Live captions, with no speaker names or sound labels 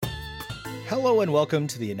Hello and welcome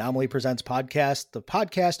to the Anomaly Presents podcast, the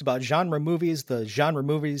podcast about genre movies, the genre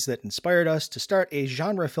movies that inspired us to start a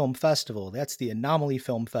genre film festival. That's the Anomaly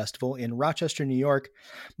Film Festival in Rochester, New York.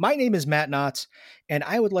 My name is Matt Knotts, and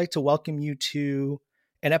I would like to welcome you to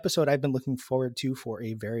an episode I've been looking forward to for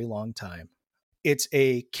a very long time. It's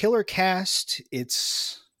a killer cast.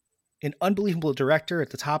 It's an unbelievable director at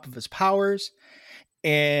the top of his powers,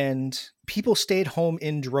 and people stayed home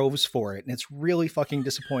in droves for it, and it's really fucking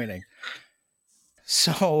disappointing.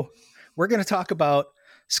 So we're going to talk about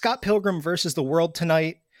Scott Pilgrim versus the World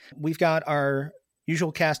tonight. We've got our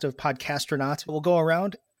usual cast of podcastronauts. We'll go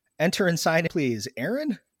around. Enter and sign, please.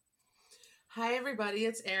 Aaron? Hi, everybody.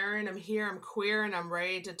 It's Aaron. I'm here. I'm queer, and I'm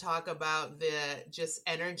ready to talk about the just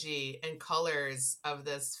energy and colors of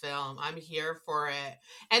this film. I'm here for it.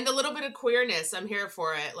 And the little bit of queerness, I'm here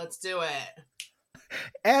for it. Let's do it.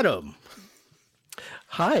 Adam?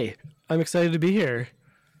 Hi. I'm excited to be here.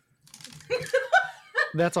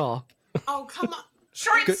 That's all. Oh, come on.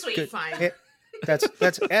 Short and sweet, fine.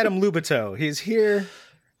 That's Adam Lubito. He's here,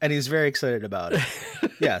 and he's very excited about it.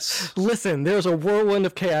 Yes. Listen, there was a whirlwind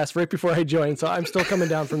of chaos right before I joined, so I'm still coming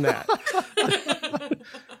down from that.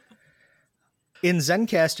 In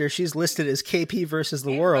Zencaster, she's listed as KP versus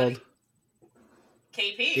the world.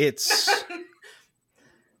 KP. It's...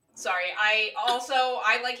 Sorry, I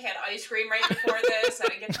had ice cream right before this. I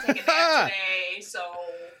didn't get to take a nap today, so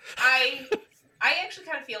I actually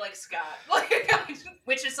kind of feel like Scott,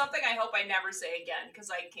 which is something I hope I never say again because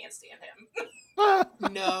I can't stand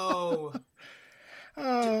him. No.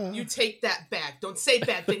 You take that back. Don't say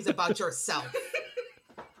bad things about yourself.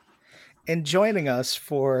 And joining us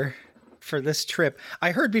for this trip,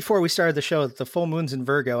 I heard before we started the show that the full moon's in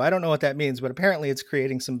Virgo. I don't know what that means, but apparently it's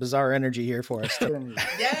creating some bizarre energy here for us.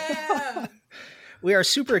 Yeah. We are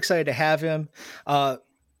super excited to have him.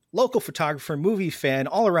 Local photographer, movie fan,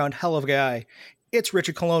 all around hell of a guy. It's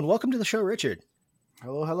Richard Cologne. Welcome to the show, Richard.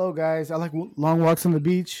 Hello, guys. I like long walks on the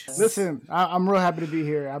beach. Listen, I'm real happy to be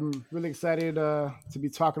here. I'm really excited to be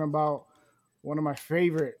talking about one of my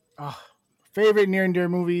favorite near and dear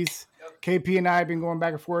movies. KP and I have been going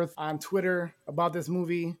back and forth on Twitter about this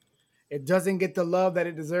movie. It doesn't get the love that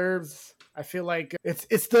it deserves. I feel like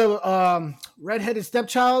it's the redheaded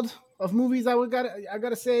stepchild of movies. I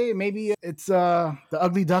gotta say, maybe it's the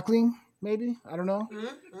Ugly Duckling. Maybe, I don't know.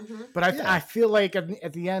 Mm-hmm. But I feel like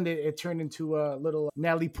at the end it turned into a little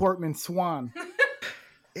Natalie Portman swan.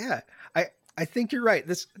 Yeah, I think you're right.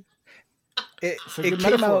 It came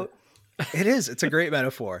metaphor. out. It is. It's a great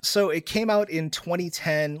metaphor. So it came out in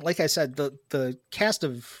 2010. Like I said, the cast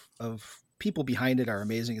of people behind it are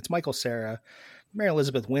amazing. It's Michael Cera, Mary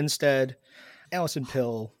Elizabeth Winstead, Allison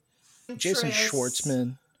Pill, Jason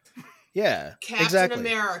Schwartzman. Yeah, Captain exactly.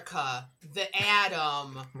 America, the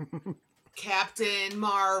Atom, Captain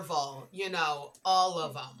Marvel, all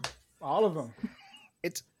of them. All of them.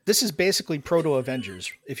 This is basically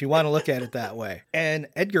proto-Avengers, if you want to look at it that way. And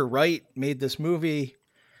Edgar Wright made this movie.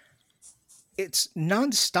 It's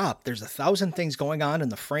nonstop. There's 1,000 things going on in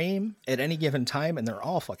the frame at any given time, and they're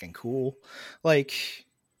all fucking cool. Like,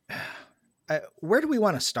 where do we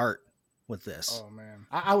want to start with this? Oh, man.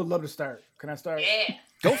 I would love to start. Can I start? Yeah.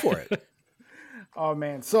 Go for it. Oh,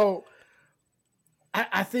 man. So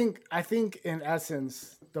I think in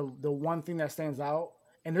essence, the one thing that stands out,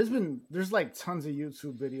 and there's like tons of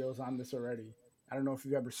YouTube videos on this already. I don't know if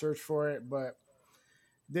you've ever searched for it, but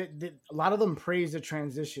a lot of them praise the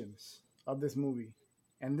transitions of this movie.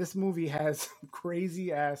 And this movie has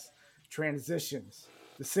crazy ass transitions.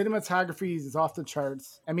 The cinematography is off the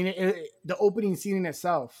charts. I mean, the opening scene in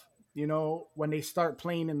itself, when they start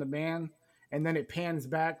playing in the band and then it pans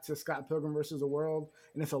back to Scott Pilgrim versus the World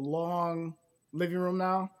and it's a long living room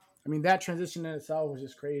now. I mean, that transition in itself was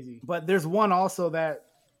just crazy. But there's one also that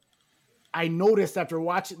I noticed after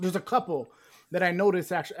watching. There's a couple that I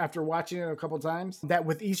noticed actually after watching it a couple times, that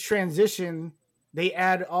with each transition, they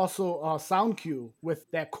add also a sound cue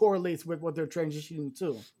that correlates with what they're transitioning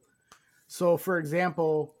to. So, for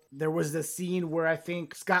example, there was this scene where I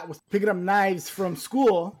think Scott was picking up knives from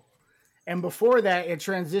school, and before that, it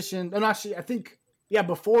transitioned. And actually, I think,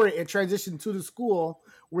 before it transitioned to the school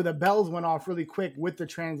where the bells went off really quick with the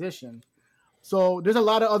transition. So, there's a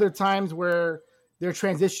lot of other times where they're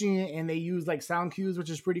transitioning and they use like sound cues, which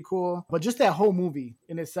is pretty cool. But just that whole movie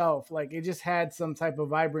in itself, like it just had some type of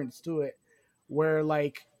vibrance to it, where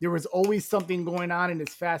like there was always something going on and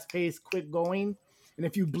it's fast paced, quick going. And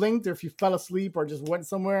if you blinked or if you fell asleep or just went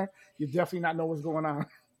somewhere, you definitely not know what's going on.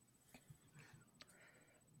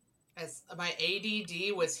 as my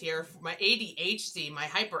ADD was here, my ADHD, my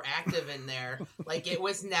hyperactive in there. Like, it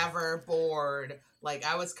was never bored. Like,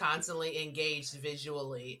 I was constantly engaged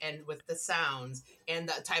visually and with the sounds and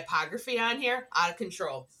the typography on here, out of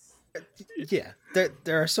control. Yeah,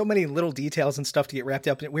 there are so many little details and stuff to get wrapped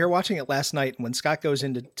up in. We were watching it last night when Scott goes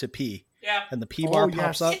into to pee. Yeah. And the pee bar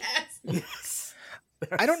pops up. Yes.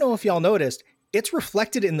 I don't know if y'all noticed, it's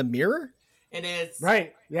reflected in the mirror. It is.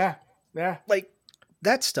 Right. Yeah. Yeah. Like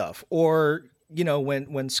that stuff. Or, you know,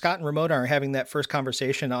 when Scott and Ramona are having that first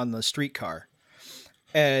conversation on the streetcar.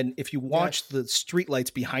 And if you watch the street lights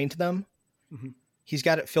behind them, he's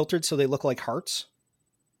got it filtered so they look like hearts.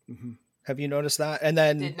 Mm-hmm. Have you noticed that? And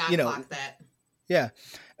then, did not you know, clock that. Yeah.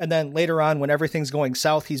 And then later on, when everything's going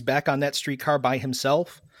south, he's back on that streetcar by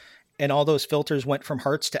himself. And all those filters went from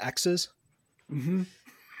hearts to X's. Mm-hmm.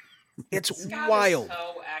 It's Scott Is wild.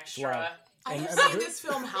 so extra. Wow. I have seen this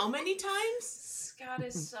film how many times? Scott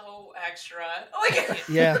is so extra. Like,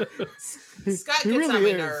 Yeah. Scott He gets really on my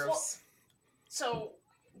is. nerves. Well, so,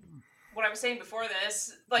 what I was saying before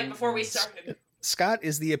this, like before we started, Scott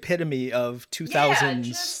is the epitome of 2000s. yeah,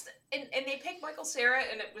 just and they picked Michael Cera,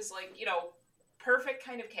 and it was like, you know, perfect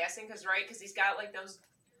kind of casting because he's got like those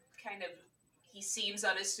kind of, he seems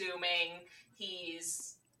unassuming,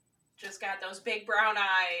 he's just got those big brown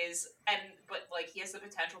eyes, but like he has the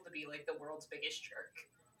potential to be like the world's biggest jerk.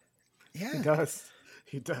 Yeah.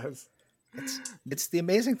 He does. It's the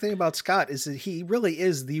amazing thing about Scott is that he really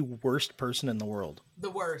is the worst person in the world. The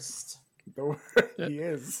worst. He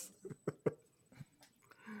is.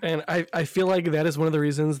 And I feel like that is one of the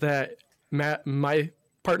reasons that my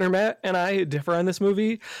partner Matt and I differ on this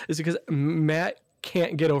movie, is because Matt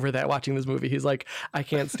can't get over that watching this movie. He's like, I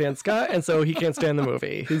can't stand Scott, and so he can't stand the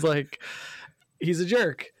movie. He's like, he's a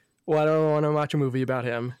jerk. Why do I want to watch a movie about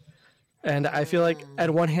him? And I feel like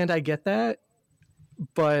at one hand I get that,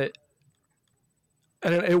 but I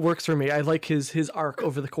don't know, it works for me. I like his arc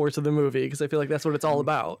over the course of the movie because I feel like that's what it's all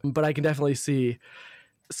about. But I can definitely see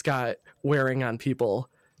Scott wearing on people.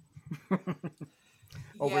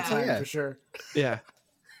 Over time, Yeah. for sure. Yeah.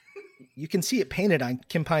 You can see it painted on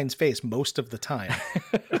Kim Pine's face most of the time.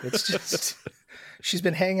 It's just, she's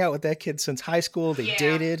been hanging out with that kid since high school. They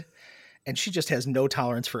dated, and she just has no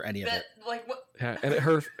tolerance for any of it. Like what? Yeah, and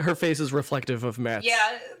her face is reflective of Matt's.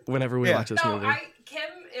 Yeah. Whenever we watch this movie. Kim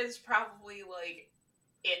is probably like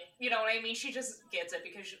it. You know what I mean? She just gets it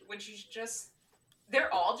because when she's just,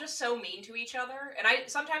 they're all just so mean to each other, and I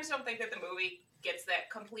sometimes don't think that the movie gets that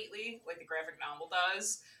completely, like the graphic novel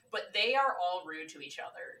does. But they are all rude to each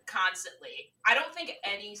other constantly. I don't think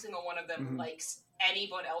any single one of them likes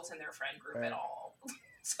anyone else in their friend group at all.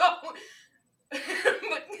 So,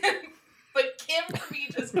 but Kim for me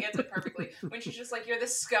just gets it perfectly when she's just like, "You're the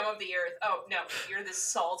scum of the earth." Oh no, you're the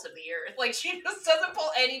salt of the earth. Like she just doesn't pull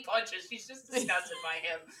any punches. She's just disgusted by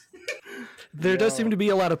him. There does seem to be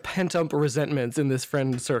a lot of pent up resentments in this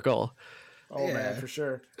friend circle. Oh man, for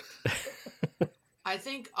sure. I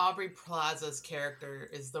think Aubrey Plaza's character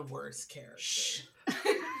is the worst character.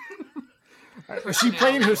 Is she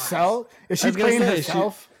playing herself? Is she playing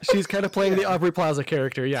herself? She's kind of playing the Aubrey Plaza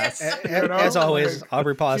character, yes. As always,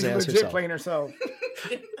 Aubrey Plaza She's as legit herself. playing herself.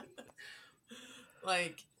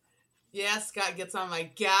 Like, yeah, Scott gets on my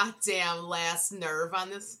goddamn last nerve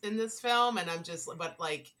in this film, and I'm just, but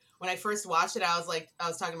like when I first watched it, I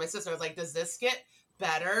was talking to my sister. I was like, does this get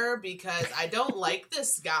better? Because I don't like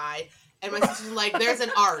this guy. And my sister's like, there's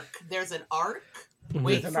an arc.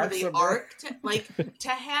 Wait for the arc to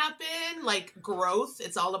happen, like growth.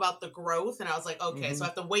 It's all about the growth. And I was like, okay, so I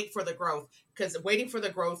have to wait for the growth, because waiting for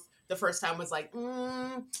the growth the first time was like,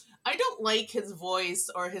 I don't like his voice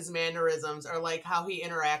or his mannerisms or like how he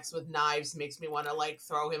interacts with knives makes me want to like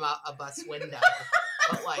throw him out a bus window.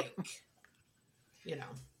 But like, you know,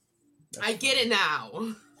 I get it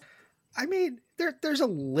now. I mean, there's a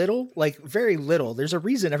little, like very little. There's a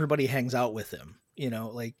reason everybody hangs out with him. You know,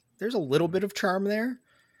 like there's a little bit of charm there,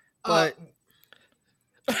 but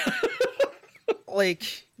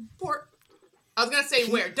like, I was gonna say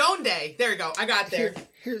where Donde. There you go. I got there.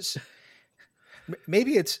 Here's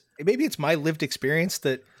maybe it's my lived experience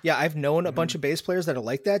that I've known a bunch of bass players that are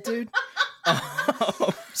like that dude.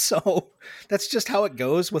 So that's just how it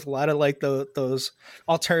goes with a lot of like those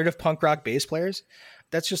alternative punk rock bass players.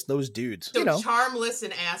 That's just those dudes, So you know, charmless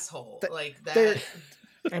and asshole like that.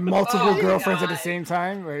 And multiple girlfriends at the same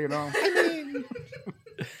time, you know. I mean,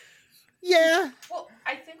 yeah. Well,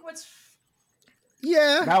 I think what's funny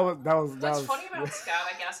about Scott,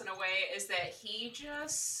 I guess, in a way, is that he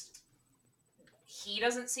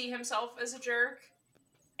doesn't see himself as a jerk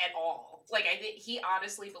at all. Like, I think he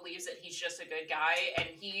honestly believes that he's just a good guy, and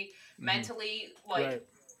he mentally, like,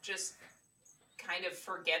 just kind of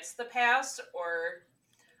forgets the past or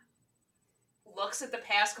looks at the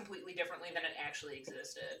past completely differently than it actually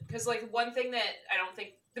existed. Because, like, one thing that I don't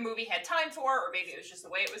think the movie had time for, or maybe it was just the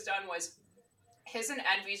way it was done, was his and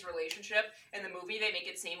Envy's relationship. In the movie, they make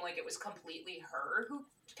it seem like it was completely her who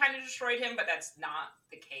kind of destroyed him, but that's not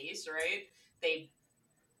the case, right? They,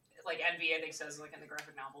 like, Envy, I think, says, like, in the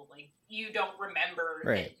graphic novel, like, you don't remember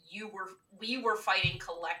that we were fighting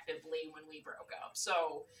collectively when we broke up.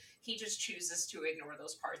 So he just chooses to ignore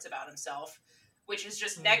those parts about himself, which is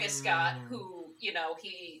just Nega Scott, who, you know,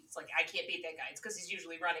 he's like, I can't beat that guy. It's because he's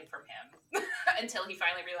usually running from him. Until he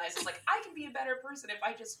finally realizes, like, I can be a better person if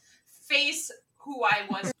I just face who I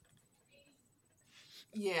was.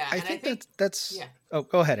 Yeah. I think that's... Yeah. Oh,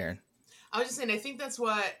 go ahead, Aaron. I was just saying, I think that's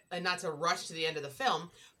what, and not to rush to the end of the film,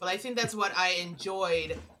 but I think that's what I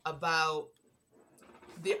enjoyed about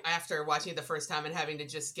after watching it the first time and having to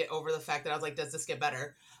just get over the fact that I was like, does this get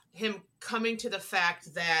better? Him coming to the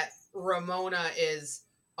fact that Ramona is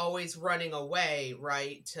always running away,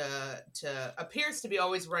 right? To appears to be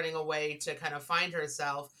always running away to kind of find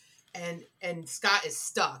herself. And Scott is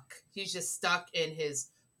stuck. He's just stuck in his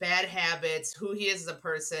bad habits, who he is as a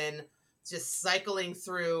person, just cycling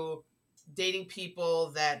through dating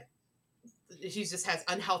people that he just has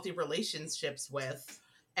unhealthy relationships with.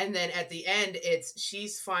 And then at the end,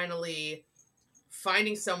 she's finally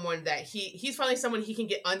finding someone that he's finding someone he can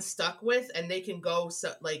get unstuck with, and they can go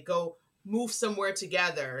move somewhere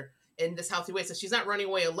together in this healthy way. So she's not running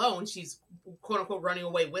away alone. She's quote unquote running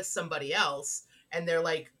away with somebody else, and they're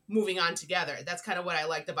like moving on together. That's kind of what I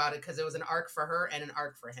liked about it, because it was an arc for her and an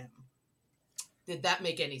arc for him. Did that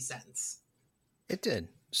make any sense? It did.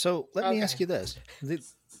 So let me ask you this.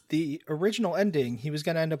 The original ending, he was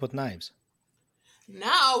going to end up with knives.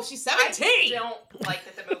 No, she's 17. I don't like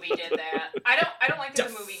that the movie did that. I don't like that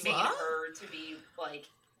the movie made her to be like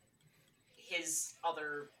his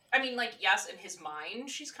other. I mean, like, yes, in his mind,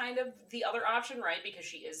 she's kind of the other option, right? Because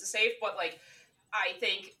she is the safe. But like, I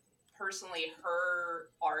think personally, her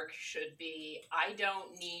arc should be, I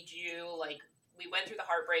don't need you. Like, we went through the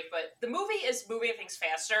heartbreak, but the movie is moving things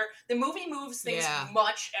faster. The movie moves things at a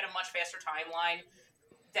much faster timeline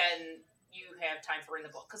than you have time for in the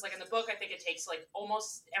book. Because, like, in the book, I think it takes, like,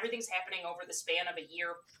 almost everything's happening over the span of a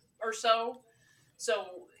year or so. So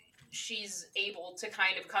she's able to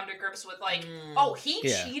kind of come to grips with, like, oh, he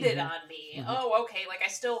cheated on me. Mm-hmm. Oh, okay, like, I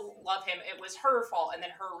still love him. It was her fault. And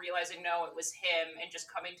then her realizing, no, it was him, and just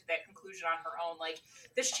coming to that conclusion on her own. Like,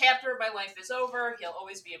 this chapter of my life is over. He'll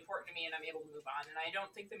always be important to me, and I'm able to move on. And I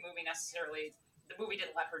don't think the movie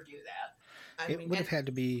didn't let her do that. It would have had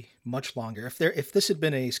to be much longer. If this had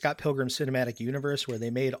been a Scott Pilgrim cinematic universe where they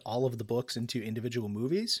made all of the books into individual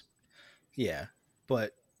movies, yeah.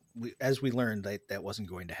 But as we learned, that wasn't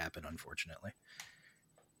going to happen, unfortunately.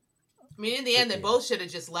 I mean, in the end, they both should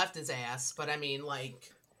have just left his ass. But I mean,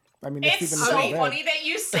 like... it's so funny that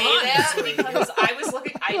you say that, because I was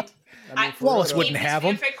looking... Wallace wouldn't have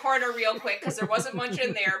him. Fanfic corner real quick, because there wasn't much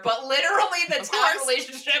in there, but literally the top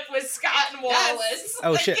relationship was Scott and Wallace. Yes.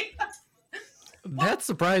 Oh, shit. That's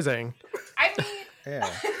surprising. I mean... Yeah.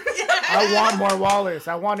 I want more Wallace.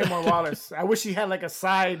 I wanted more Wallace. I wish he had like a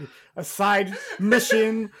side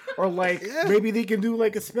mission, or like maybe they can do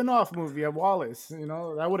like a spin-off movie of Wallace. You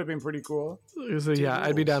know, that would have been pretty cool. So yeah,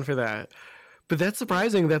 I'd be down for that. But that's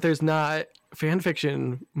surprising that there's not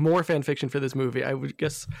more fan fiction for this movie. I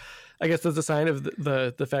guess that's a sign of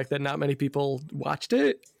the fact that not many people watched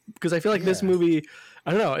it, because I feel like this movie,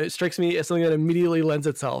 I don't know, it strikes me as something that immediately lends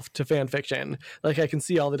itself to fan fiction. Like, I can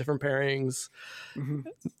see all the different pairings. Mm-hmm.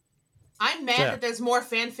 I'm mad that there's more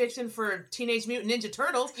fan fiction for Teenage Mutant Ninja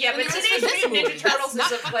Turtles. Yeah, but Teenage Mutant Ninja Turtles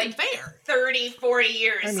is like fair. 30, 40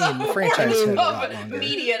 years. I mean, the franchise had a lot of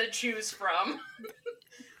media to choose from.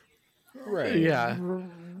 Right. Yeah.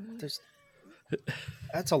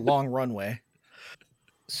 That's a long runway.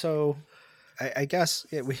 So I guess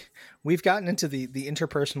we've gotten into the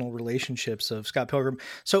interpersonal relationships of Scott Pilgrim.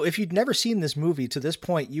 So if you'd never seen this movie to this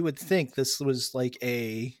point, you would think this was like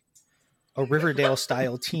a Riverdale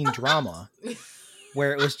style teen drama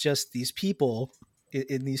where it was just these people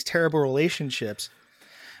in these terrible relationships.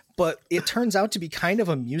 But it turns out to be kind of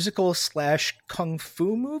a musical / kung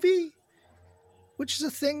fu movie, which is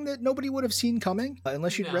a thing that nobody would have seen coming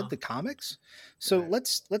unless you'd read the comics. So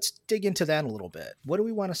let's dig into that a little bit. What do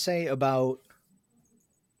we want to say about,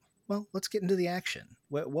 well, let's get into the action.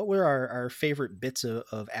 What were our favorite bits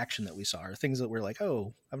of action that we saw, or things that we're like,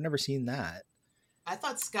 oh, I've never seen that? I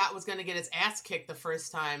thought Scott was going to get his ass kicked the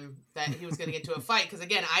first time that he was going to get into a fight. Because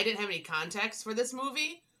again, I didn't have any context for this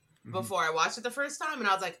movie. before I watched it the first time, and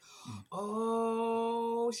I was like,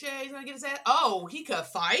 "Oh shit, he's gonna get his ass! Oh, he could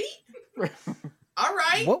fight! All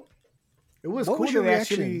right." What? It was What cool was your that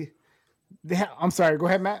they reaction? actually. I'm sorry. Go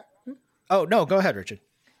ahead, Matt. Oh no, go ahead, Richard.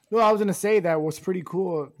 No, I was gonna say that was pretty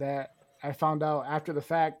cool that I found out after the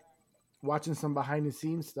fact, watching some behind the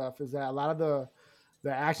scenes stuff, is that a lot of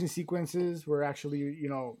the action sequences were actually,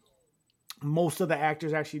 most of the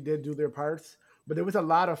actors actually did do their parts, but there was a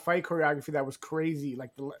lot of fight choreography that was crazy, like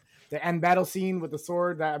the end battle scene with the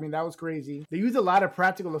sword. That was crazy. They used a lot of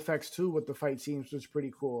practical effects too with the fight scenes, which was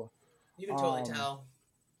pretty cool. You can totally tell.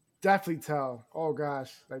 Definitely tell. Oh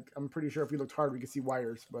gosh, like I'm pretty sure if you looked hard, we could see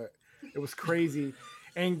wires, but it was crazy.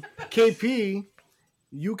 And KP,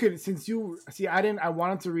 you could, since you see, I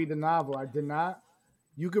wanted to read the novel, I did not.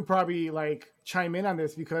 You could probably like chime in on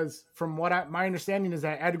this, because from what my understanding is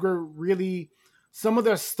that Edgar really, some of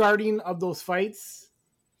the starting of those fights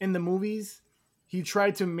in the movies, he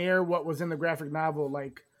tried to mirror what was in the graphic novel,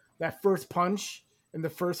 like that first punch in the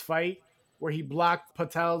first fight where he blocked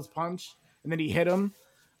Patel's punch and then he hit him.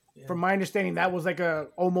 Yeah. From my understanding, that was like a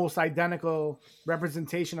almost identical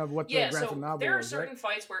representation of what the graphic novel was. There are certain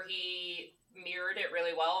fights where he mirrored it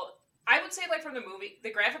really well. I would say, like, from the movie, the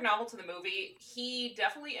graphic novel to the movie, he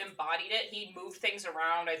definitely embodied it. He moved things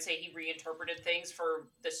around. I'd say he reinterpreted things for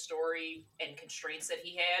the story and constraints that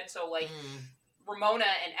he had. So, like, Ramona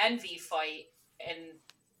and Envy fight and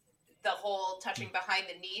the whole touching behind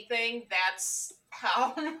the knee thing, that's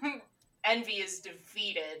how Envy is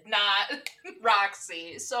defeated, not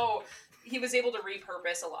Roxy. So he was able to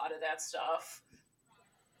repurpose a lot of that stuff.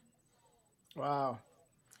 Wow.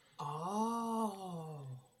 Oh.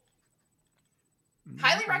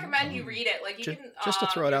 Highly recommend you read it. Like, you can just to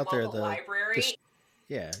throw it out there, the library.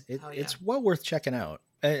 It's well worth checking out.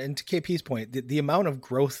 And to KP's point, the amount of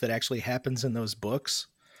growth that actually happens in those books,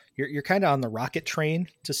 you're kind of on the rocket train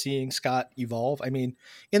to seeing Scott evolve. I mean,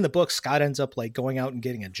 in the book, Scott ends up like going out and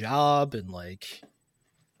getting a job and like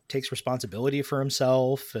takes responsibility for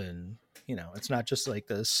himself, and it's not just like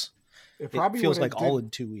this. It feels like all in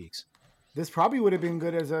 2 weeks. This probably would have been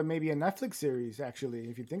good as maybe a Netflix series, actually,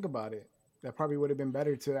 if you think about it. That probably would have been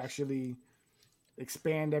better to actually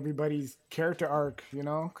expand everybody's character arc,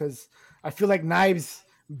 because I feel like Knives'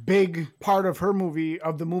 big part of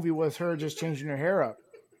the movie was her just changing her hair up.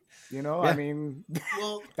 Yeah. I mean,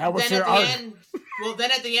 that was her arc. Then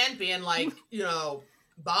at the end being like,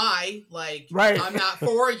 bye, like, right. I'm not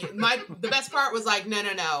for you. The best part was like,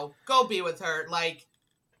 no, go be with her. Like,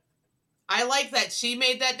 I like that she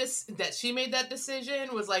made that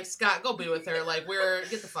decision. Was like, Scott, go be with her. Like,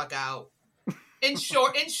 get the fuck out. In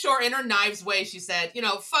short, in her Knives way, she said,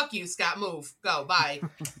 fuck you, Scott, move, go, bye.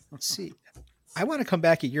 See, I want to come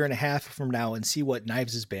back a year and a half from now and see what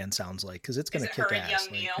Knives' band sounds like, because it's going to kick ass.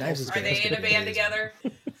 Like, are they in a band together?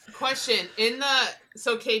 Question,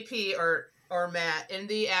 so KP or Matt, in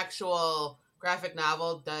the actual graphic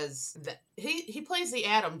novel, he plays the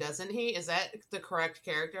Atom, doesn't he? Is that the correct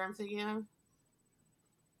character I'm thinking of?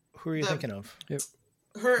 Who are you thinking of? Yep.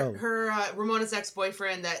 Her Ramona's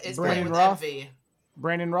ex-boyfriend that is playing with Roth? Envy.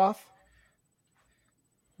 Brandon Roth?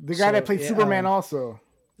 The guy that played Superman also.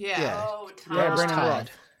 Yeah. Oh, Todd. Yeah, Brandon Roth.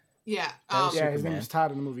 Yeah. His name is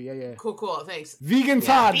Todd in the movie. Yeah. Cool, thanks. Vegan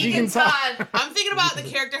Todd. I'm thinking about the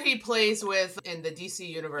character he plays with in the DC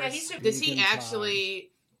universe. Yeah, does he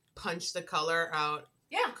actually punch the color out?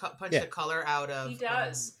 Yeah. The color out of he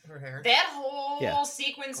does. Her hair. That whole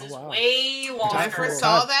sequence is way longer. When I first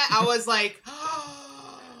saw that, I was like,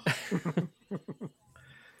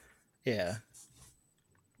 yeah.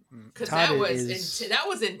 Because that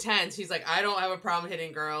was intense. He's like, I don't have a problem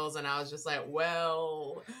hitting girls, and I was just like,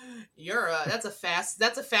 well, that's a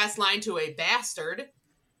fast line to a bastard.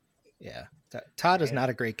 Yeah, Todd is not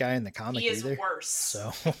a great guy in the comic either. He is worse.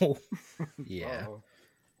 So, yeah.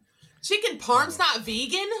 Chicken parm's not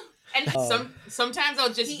vegan, and sometimes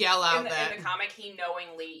I'll just yell out that in the comic he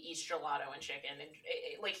knowingly eats gelato and chicken, and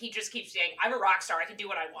like he just keeps saying, "I'm a rock star. I can do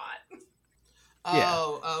what I want."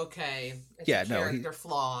 Oh, okay. It's a character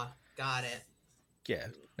flaw. Got it. Yeah,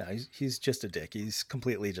 no, he's just a dick. He's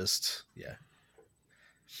completely just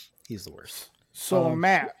he's the worst. So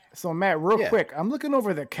Matt, real quick, I'm looking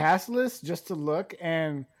over the cast list just to look,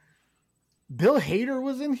 and Bill Hader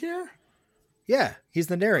was in here. Yeah, he's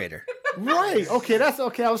the narrator. Right. Okay, that's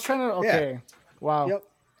okay. I was trying to. Okay. Yeah. Wow. Yep.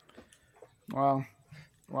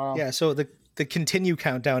 Wow. Yeah. So the continue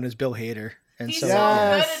countdown is Bill Hader. And he's so good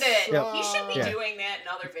at it. Yep. He should be doing that in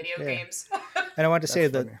other video games. And I want to say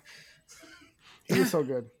that he is so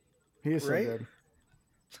good. He is so good.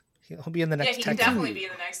 He'll be in the next. Yeah, he can definitely be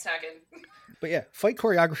in the next Tekken. But yeah, fight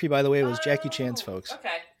choreography, by the way, was Jackie Chan's, folks. Okay,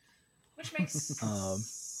 which makes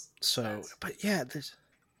So, but yeah, there's.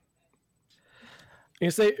 You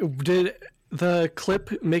say, did the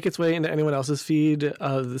clip make its way into anyone else's feed?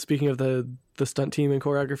 Speaking of the stunt team and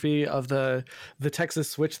choreography of the Texas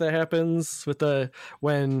switch that happens with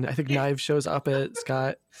when I think Knives shows up at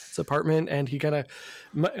Scott's apartment, and he kind of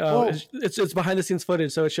it's behind the scenes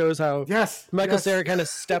footage, so it shows how Michael Cera kind of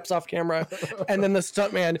steps off camera, and then the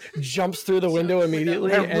stuntman jumps through the window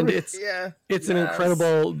immediately, and it's an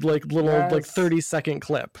incredible like little like 30-second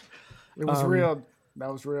clip. It was real. That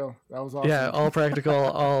was real. That was awesome. Yeah, all practical,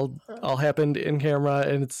 all happened in camera,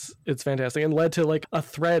 and it's fantastic, and led to like a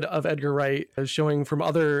thread of Edgar Wright showing from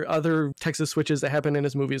other Texas switches that happen in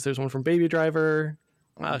his movies. There's one from Baby Driver,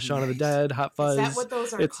 Shaun of the Dead, Hot Fuzz. Is that what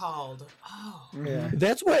those are called? Oh, yeah,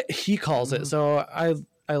 that's what he calls it. So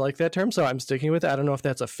I like that term, so I'm sticking with it. I don't know if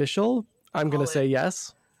that's official. I'm gonna say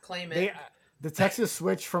yes. Claim it. The Texas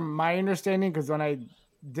switch, from my understanding, because when I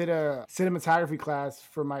did a cinematography class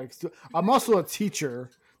for I'm also a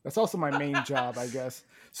teacher. That's also my main job, I guess.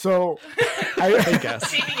 So I guess.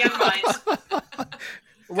 Shaping young minds.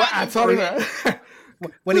 Well, I told him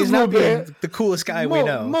when he's not being the coolest guy we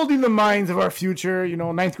know. Molding the minds of our future,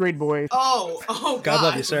 ninth grade boys. Oh, God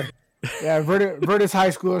love you, sir. Yeah, Virtus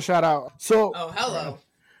High School, shout out. So, hello.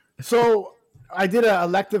 So I did an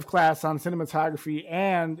elective class on cinematography,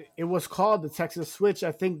 and it was called the Texas Switch,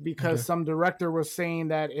 I think, because some director was saying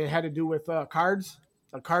that it had to do with cards,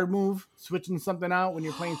 a card move, switching something out when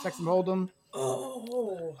you're playing Texas Hold'em.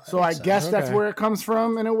 Oh. So I guess that's where it comes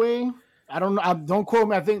from in a way. I don't know. Don't quote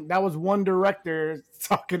me. I think that was one director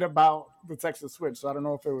talking about the Texas Switch. So I don't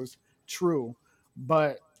know if it was true,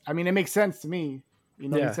 but I mean, it makes sense to me. He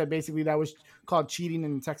said basically that was called cheating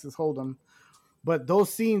in Texas Hold'em. But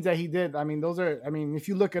those scenes that he did, if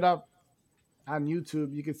you look it up on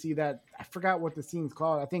YouTube, you can see that. I forgot what the scene's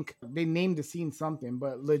called. I think they named the scene something,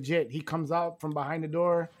 but legit, he comes out from behind the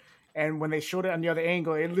door, and when they showed it on the other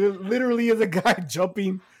angle, it literally is a guy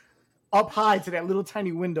jumping up high to that little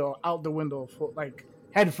tiny window, out the window, like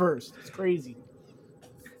head first. It's crazy.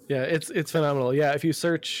 Yeah, it's phenomenal. Yeah, if you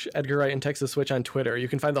search Edgar Wright and Texas Switch on Twitter, you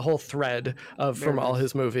can find the whole thread from all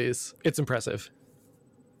his movies. It's impressive.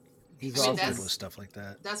 He's all good with stuff like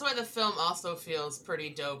that. That's why the film also feels pretty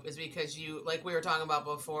dope, is because you, like we were talking about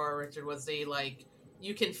before, Richard, was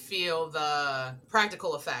you can feel the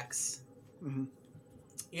practical effects. Mm-hmm.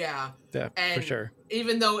 Yeah. Yeah, and for sure.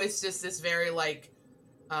 Even though it's just this very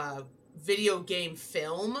video game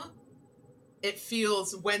film, it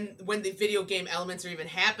feels when the video game elements are even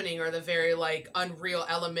happening, or the very unreal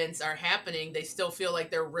elements are happening, they still feel like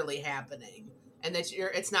they're really happening, and that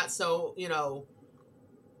it's not so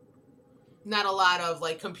not a lot of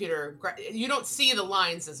computer. You don't see the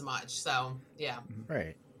lines as much, so yeah.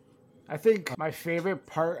 Right. I think my favorite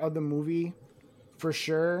part of the movie, for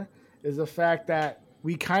sure, is the fact that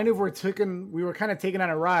we were kind of taken on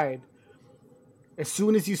a ride as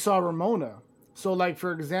soon as you saw Ramona. So,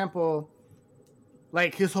 for example,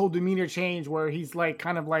 his whole demeanor changed, where he's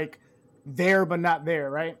there but not there,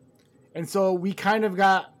 right? And so we kind of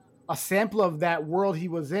got a sample of that world he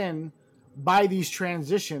was in by these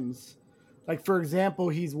transitions. For example,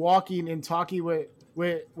 he's walking and talking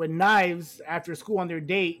with Knives after school on their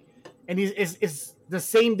date, and it's the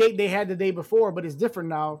same date they had the day before, but it's different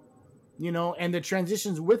now, and the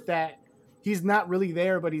transitions with that, he's not really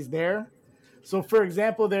there, but he's there. So, for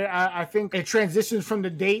example, I think it transitions from the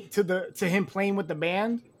date to him playing with the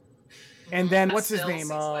band, and then what's his name?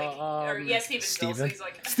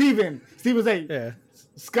 Steven. Steven's like,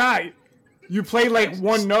 Sky, you played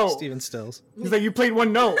one note. Steven Stills. He's like, you played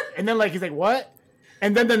one note, and then he's like, what?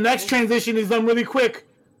 And then the next transition is done really quick.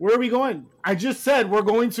 Where are we going? I just said we're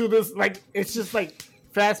going to this. It's just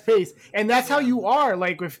fast paced, and that's how you are.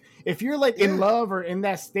 If you're in love or in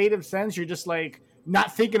that state of sense, you're just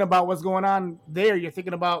not thinking about what's going on there. You're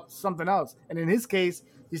thinking about something else. And in his case,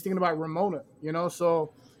 he's thinking about Ramona,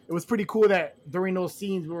 So it was pretty cool that during those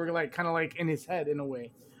scenes, we were kind of in his head in a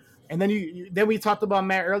way. And then then we talked about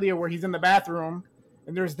Matt earlier, where he's in the bathroom,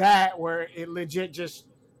 and there's that where it legit just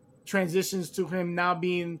transitions to him now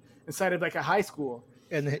being inside of a high school.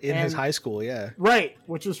 In his high school, yeah. Right,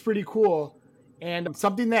 which was pretty cool. And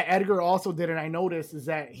something that Edgar also did, and I noticed, is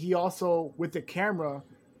that he also, with the camera,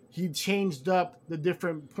 he changed up the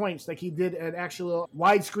different points. He did an actual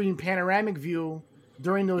widescreen panoramic view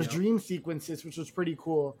during those dream sequences, which was pretty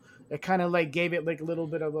cool. It kind of gave it a little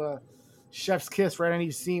bit of a chef's kiss right on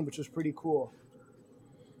each scene, which was pretty cool.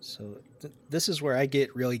 So this is where I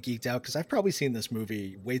get really geeked out, because I've probably seen this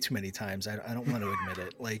movie way too many times. I don't want to admit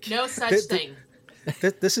it. No such thing.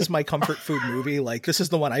 This is my comfort food movie. Like, this is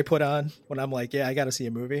the one I put on when I'm like, yeah, I got to see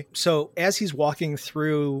a movie. So as he's walking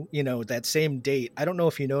through, that same date, I don't know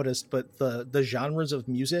if you noticed, but the genres of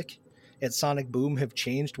music at Sonic Boom have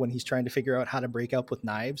changed when he's trying to figure out how to break up with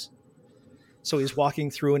knives. So he's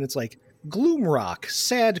walking through and it's like gloom rock,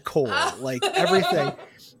 sadcore, like everything.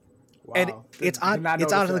 Wow. And it's out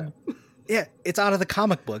of the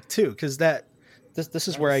comic book too, because this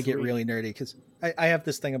is where I get really nerdy, because I have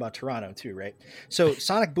this thing about Toronto too, right? So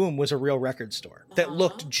Sonic Boom was a real record store that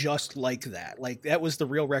looked just like that. Like, that was the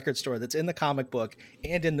real record store that's in the comic book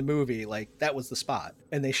and in the movie. Like, that was the spot.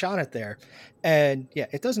 And they shot it there. And yeah,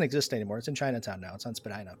 it doesn't exist anymore. It's in Chinatown now. It's on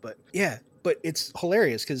Spadina. But yeah, but it's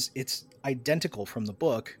hilarious because it's identical from the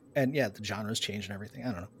book. And yeah, the genres changed and everything.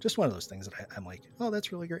 I don't know. Just one of those things that I'm like, oh,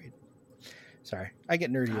 that's really great. Sorry, I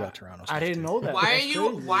get nerdy about Toronto stuff. I didn't know that.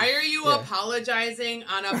 Why are you apologizing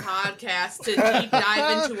on a podcast to deep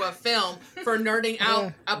dive into a film for nerding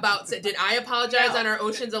out about? Did I apologize on our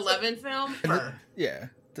Ocean's 11 film? Yeah,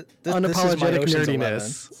 unapologetic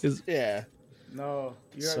nerdiness is yeah. No,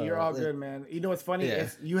 you're all good, man. You know what's funny? Yeah.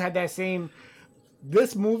 You had that same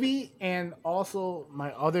this movie and also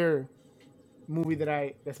my other movie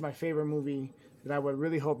that's my favorite movie that I would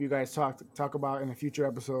really hope you guys talk about in a future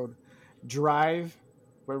episode. Drive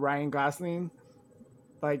with Ryan Gosling.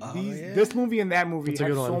 Like this movie and that movie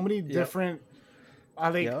have so many different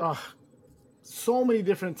so many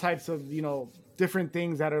different types of, different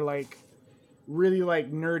things that are like really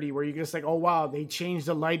like nerdy, where you're just like, oh wow, they changed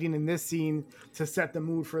the lighting in this scene to set the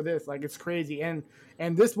mood for this. Like, it's crazy. And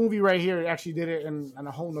this movie right here actually did it on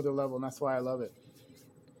a whole nother level, and that's why I love it.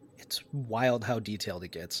 It's wild how detailed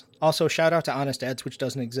it gets. Also, shout out to Honest Ed's, which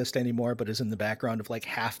doesn't exist anymore, but is in the background of like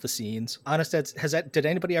half the scenes. Honest Ed's, did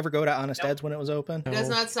anybody ever go to Honest Ed's when it was open? It does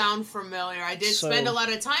not sound familiar. I did spend a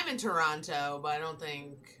lot of time in Toronto, but I don't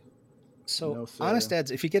think... So, Honest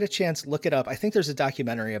Ed's, if you get a chance, look it up. I think there's a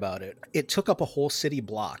documentary about it. It took up a whole city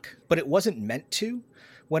block, but it wasn't meant to.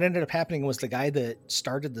 What ended up happening was the guy that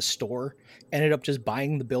started the store ended up just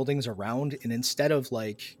buying the buildings around, and instead of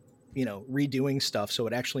like... redoing stuff so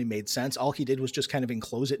it actually made sense, all he did was just kind of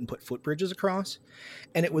enclose it and put footbridges across,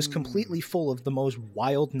 and it was completely full of the most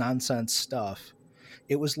wild nonsense stuff.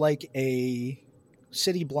 It was like a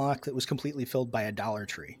city block that was completely filled by a Dollar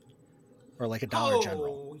Tree or like a Dollar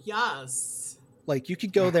General. Oh, yes. Like, you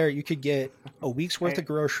could go there, you could get a week's worth of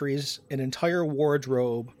groceries, an entire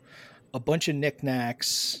wardrobe, a bunch of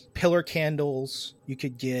knickknacks, pillar candles. You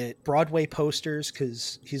could get Broadway posters,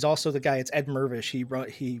 because he's also the guy. It's Ed Mervish.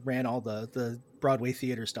 He ran all the Broadway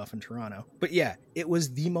theater stuff in Toronto. But yeah, it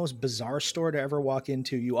was the most bizarre store to ever walk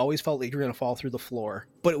into. You always felt like you were going to fall through the floor.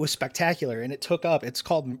 But it was spectacular, and it took up. It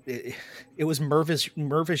was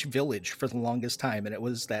Mervish Village for the longest time, and it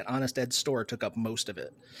was that Honest Ed's store took up most of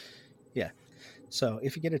it. Yeah. So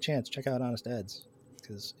if you get a chance, check out Honest Ed's,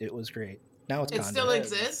 because it was great. Now it's gone. It still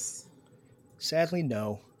exists? Sadly,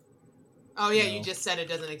 no. Oh, yeah, no. You just said it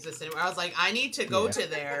doesn't exist anymore. I was like, I need to go to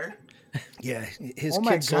there. Yeah, his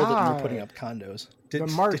kids sold it and they're putting up condos. Did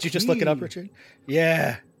you just look it up, Richard?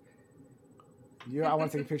 Yeah. I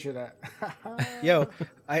want to take a picture of that. Yo,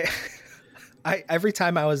 I every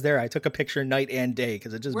time I was there, I took a picture night and day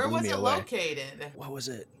because it just blew me away. Where was it located? What was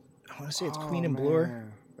it? I want to say it's Queen and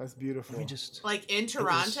Bloor. That's beautiful. Like in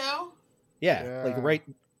Toronto? Yeah, like right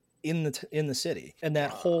in the city, and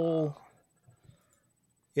that whole.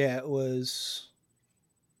 Yeah, it was.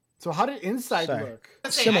 So how did inside look?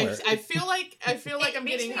 Similar. I feel like I'm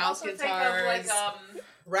getting house guitars,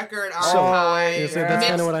 record archive. That's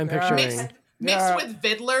kind of what I'm picturing. Mixed with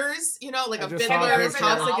fiddlers, like a fiddler's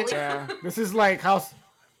house of guitar. Yeah. This is like house.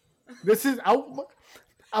 This is.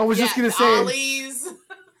 I was just gonna say. Ollie's.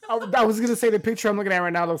 I was gonna say the picture I'm looking at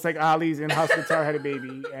right now looks like Ollie's and House Guitar had a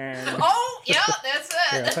baby. And yeah, that's it.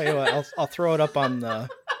 Here, I'll tell you what. I'll throw it up on the.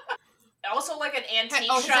 Also, like an antique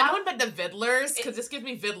shop. Has anyone been to Fiddler's? Because this gives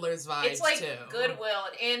me Fiddler's vibes, it's like too. Goodwill,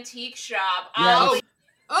 an antique shop. Yeah,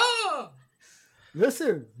 oh!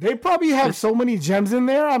 Listen, they probably have so many gems in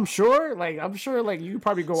there, I'm sure. Like, you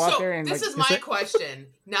probably go out there and... This is my question.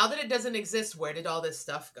 Now that it doesn't exist, where did all this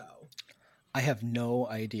stuff go? I have no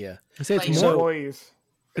idea. I say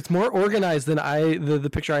it's more organized than the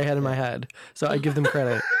picture I had in my head. So I give them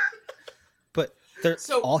credit. But they're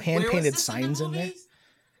all hand-painted signs in there.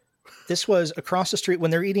 This was across the street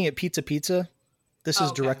when they're eating at Pizza. This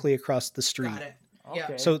is directly across the street. Got it.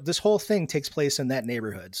 Okay. So this whole thing takes place in that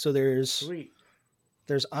neighborhood. So there's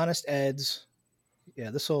Honest Ed's.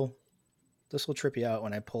 Yeah, this will trip you out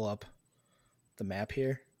when I pull up the map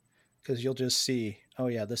here, because you'll just see. Oh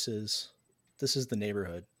yeah, this is the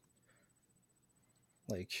neighborhood.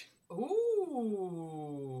 Like.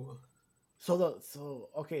 Ooh. So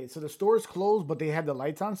the store's closed, but they have the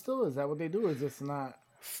lights on still. Is that what they do? Or is this not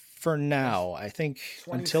For now, I think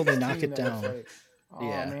until they knock it 2016, that looks down. like? Oh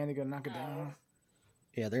Yeah. man, they're gonna knock it down.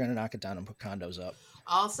 Yeah, they're gonna knock it down and put condos up.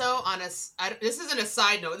 Also, this isn't a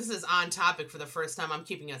side note. This is on topic for the first time. I'm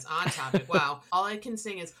keeping us on topic. Wow. All I can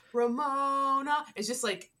sing is Ramona. It's just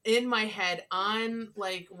like in my head on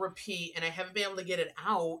like repeat, and I haven't been able to get it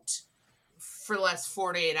out for the last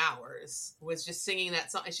 48 hours. Was just singing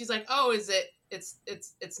that song. And she's like, "Oh, is it?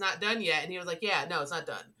 It's not done yet." And he was like, "Yeah, no, it's not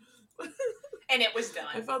done." And it was done.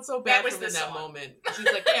 I felt so bad That was for him in the that song. moment. She's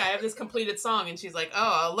like, "Yeah, I have this completed song," and she's like,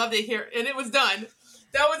 "Oh, I'll love to hear," and it was done.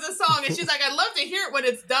 That was a song, and she's like, "I'd love to hear it when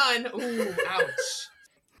it's done." Ooh, ouch.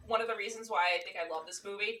 One of the reasons why I think I love this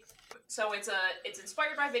movie. So it's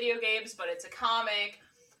inspired by video games, but it's a comic,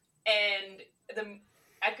 and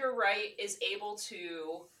Edgar Wright is able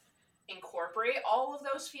to incorporate all of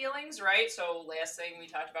those feelings, right? So last thing we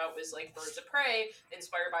talked about was like Birds of Prey,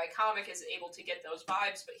 inspired by a comic, is able to get those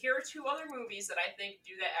vibes. But here are two other movies that I think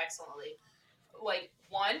do that excellently. Like,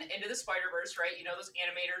 one, Into the Spider-Verse, right? You know, those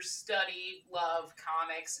animators study, love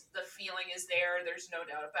comics. The feeling is there. There's no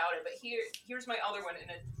doubt about it. But here's my other one,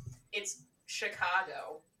 and it's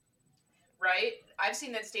Chicago, right? I've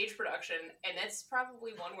seen that stage production, and that's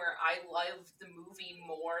probably one where I love the movie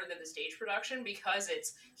more than the stage production, because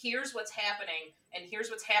it's here's what's happening, and here's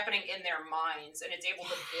what's happening in their minds, and it's able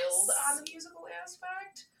to build on the musical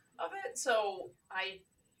aspect of it. So I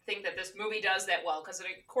think that this movie does that well, because it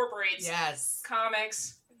incorporates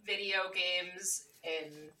comics, video games,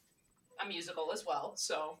 and a musical as well.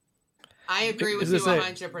 So I agree with you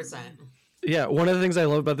 100%. Yeah, one of the things I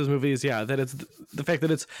love about this movie is, that it's the fact that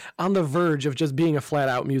it's on the verge of just being a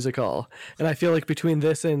flat-out musical. And I feel like between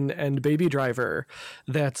this and Baby Driver,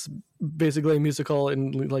 that's basically a musical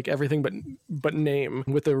in like everything but name,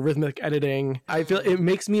 with the rhythmic editing. I feel it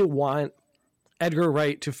makes me want Edgar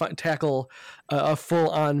Wright to tackle a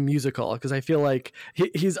full-on musical, because I feel like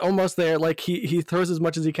he's almost there. Like he throws as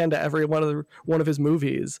much as he can to every one of his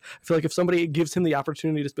movies. I feel like if somebody gives him the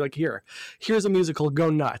opportunity to be like, here's a musical, go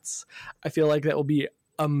nuts, I feel like that will be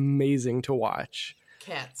amazing to watch.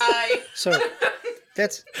 Cats. So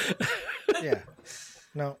that's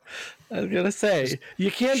no. I was gonna say, you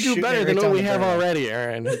can't do Shoot better me than right what down we the have barrel. already,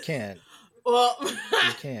 Aaron. You can't. Well,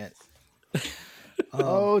 You can't.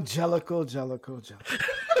 Jellicle.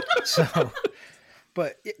 So,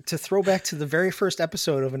 but to throw back to the very first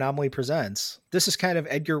episode of Anomaly Presents, this is kind of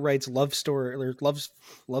Edgar Wright's love story, or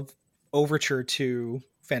love overture to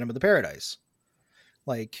Phantom of the Paradise.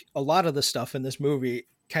 Like, a lot of the stuff in this movie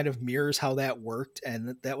kind of mirrors how that worked,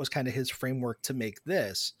 and that was kind of his framework to make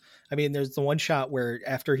this. I mean, there's the one shot where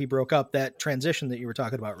after he broke up, that transition that you were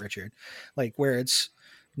talking about, Richard, like where it's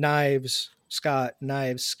knives, Scott,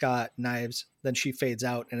 knives, then she fades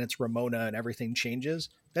out and it's Ramona and everything changes.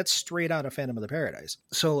 That's straight out of Phantom of the Paradise.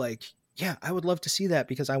 So like, yeah, I would love to see that,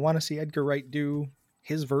 because I want to see Edgar Wright do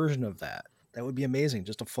his version of that. That would be amazing.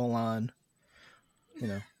 Just a full on,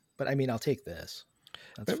 but I mean, I'll take this.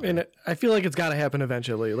 That's fine. And I feel like it's got to happen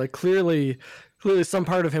eventually. Like clearly some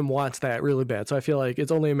part of him wants that really bad. So I feel like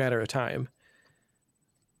it's only a matter of time.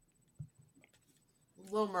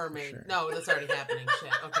 Little Mermaid. Sure. No, that's already happening.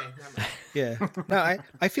 Shit. Okay, never mind. Yeah. No,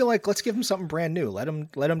 I feel like let's give him something brand new. Let him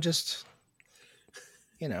just,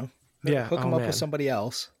 hook him up with somebody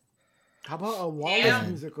else. How about a Wallace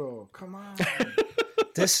musical? Come on.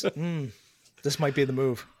 This might be the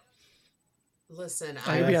move. Listen,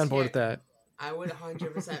 I'd be on board with that. I would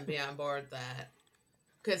 100% be on board with that.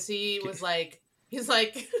 Because he's like,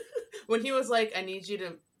 when he was like, I need you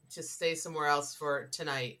to just stay somewhere else for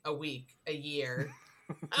tonight, a week, a year.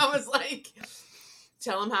 I was like,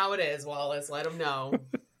 tell him how it is, Wallace. Let him know.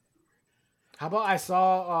 How about I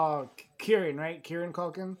saw Kieran, right? Kieran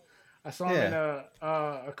Culkin. I saw him in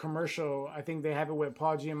a commercial. I think they have it with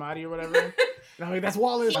Paul Giamatti or whatever. And I'm like, that's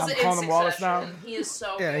Wallace. I'm calling him Wallace now. He is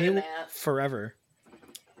so good in that. Forever.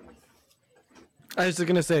 I was just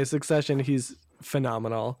going to say, Succession, he's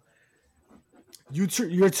phenomenal. You're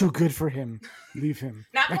too good for him. Leave him.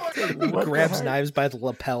 Grabs knives by the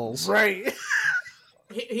lapels. Right.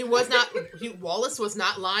 He was not. Wallace was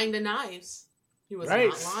not lying to knives. He was not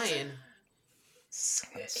lying.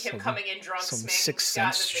 Him coming in drunk, some smacking Sixth Scott in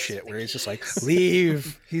the Sense face shit with where the he's just like, keys.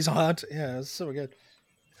 leave. He's hot. Yeah, it's so good.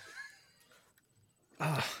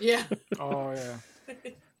 Yeah. Oh yeah.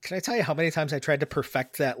 Can I tell you how many times I tried to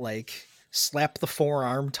perfect that like slap the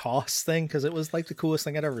forearm toss thing, because it was like the coolest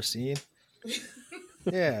thing I'd ever seen.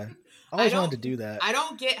 Yeah. I always wanted to do that. I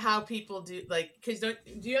don't get how people do, like, because do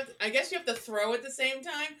you have? I guess you have to throw at the same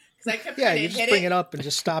time, because I kept Yeah, trying to you just hit bring it up and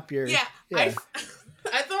just stop your. Yeah. I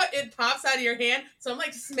thought it pops out of your hand. So I'm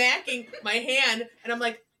like smacking my hand, and I'm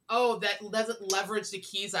like, oh, that doesn't leverage the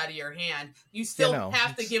keys out of your hand. You still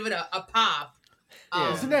have to give it a pop.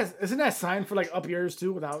 Yeah. Isn't that sign for like up yours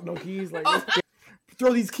too without no keys? Like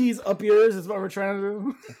throw these keys up yours is what we're trying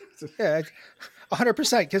to do. Yeah,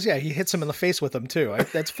 100%. Because he hits him in the face with them too.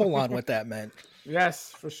 That's full on what that meant.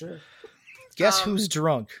 Yes, for sure. Guess who's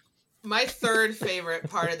drunk? My third favorite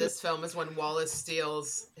part of this film is when Wallace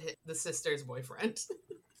steals the sister's boyfriend.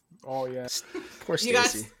 Oh yeah, poor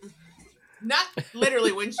Stacy. Not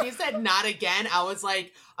literally, when she said not again, I was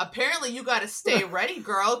like, apparently you got to stay ready,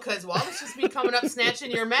 girl, because Wallace just be coming up snatching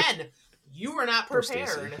your men. You were not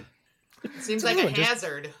prepared. Seems like a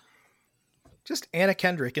hazard. Just Anna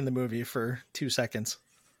Kendrick in the movie for 2 seconds.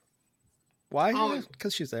 Why?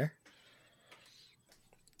 Because she's there.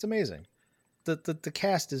 It's amazing. The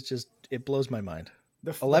cast is just, it blows my mind.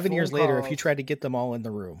 11 years later, if you tried to get them all in the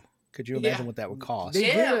room, could you imagine what that would cost? They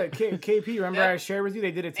did a KP. Remember I shared with you?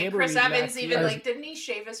 They did a table. And Chris Evans even didn't he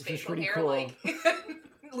shave his facial hair cool. like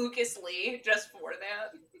Lucas Lee just for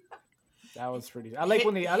that? That was pretty. I like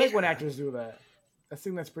when actors do that. I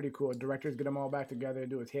think that's pretty cool. Directors get them all back together,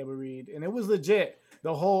 do a table read, and it was legit. It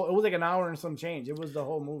was like an hour and some change. It was the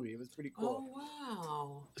whole movie. It was pretty cool. Oh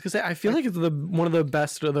wow! Because I feel like it's one of the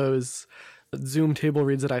best of those Zoom table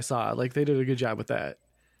reads that I saw. Like they did a good job with that.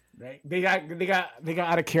 Right. They got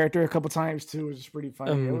out of character a couple times too, which is pretty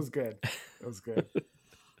funny. It was good. It was good.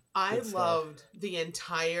 I loved the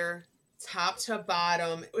entire top to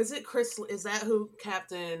bottom. Was it Chris? Is that who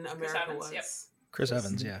Captain America Evans, was? Yep. Chris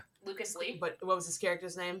Evans, yeah. Lucas Lee. But what was his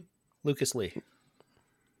character's name? Lucas Lee.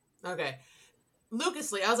 Okay.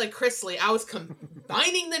 Lucas Lee. I was like Chris Lee. I was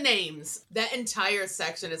combining the names. That entire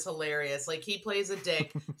section is hilarious. Like he plays a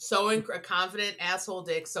dick, a confident asshole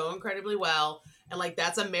dick, so incredibly well. And like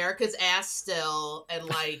that's America's ass still, and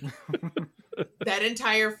like that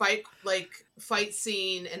entire fight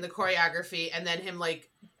scene and the choreography, and then him like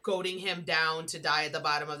goading him down to die at the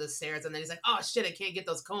bottom of the stairs, and then he's like, "Oh shit, I can't get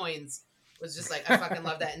those coins." Was just like I fucking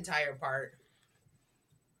love that entire part.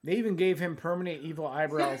 They even gave him permanent evil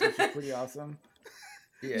eyebrows, which is pretty awesome.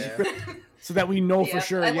 Yeah. So that we know for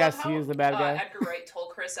sure, yes, he is the bad guy. Edgar Wright told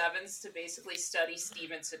Chris Evans to basically study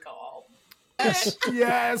Steven Seagal.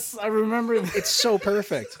 Yes, I remember. It's so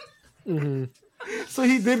perfect. Mm-hmm. So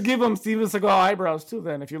he did give him Steven Seagal eyebrows too.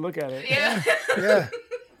 Then, if you look at it,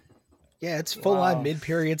 yeah, it's full on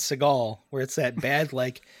mid-period Seagal, where it's that bad,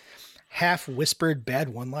 like half whispered bad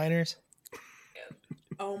one-liners.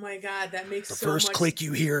 Oh my god, that makes the so first much... click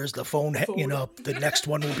you hear is the phone hanging up. The next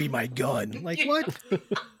one will be my gun. Like what?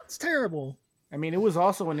 It's terrible. I mean, it was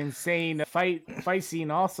also an insane fight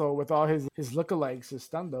scene, also with all his lookalikes, his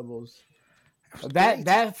stunt doubles.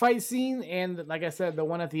 That fight scene, and like I said, the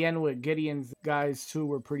one at the end with Gideon's guys too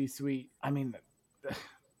were pretty sweet. I mean,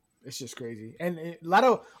 it's just crazy, and a lot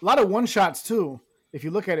of one shots too. If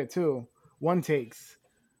you look at it too, one takes,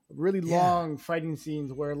 really long fighting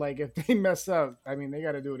scenes where like if they mess up, I mean they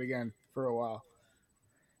got to do it again for a while.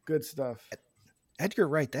 Good stuff. Edgar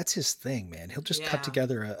Wright, that's his thing, man. He'll just cut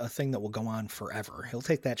together a thing that will go on forever. He'll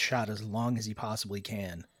take that shot as long as he possibly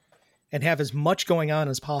can, and have as much going on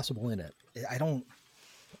as possible in it.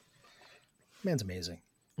 Man's amazing.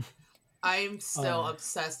 I'm still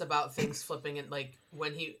obsessed about things flipping and like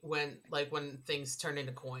when things turn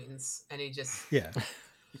into coins and he just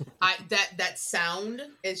that sound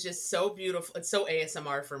is just so beautiful. It's so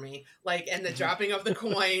ASMR for me. Like, and the dropping of the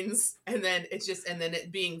coins and then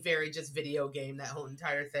it being very just video game, that whole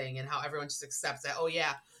entire thing, and how everyone just accepts that. Oh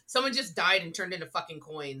yeah, someone just died and turned into fucking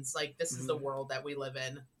coins. Like this is the world that we live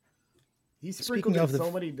in. He's sprinkled in so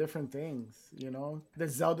many different things, you know? The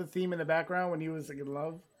Zelda theme in the background when he was like in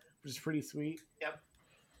love, which is pretty sweet. Yep.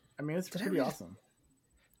 I mean, it's pretty awesome.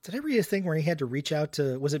 Did I read a thing where he had to reach out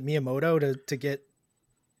to, was it Miyamoto to get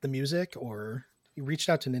the music, or he reached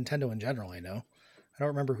out to Nintendo in general? I know. I don't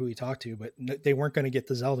remember who he talked to, but they weren't going to get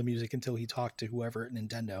the Zelda music until he talked to whoever at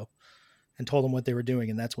Nintendo and told them what they were doing,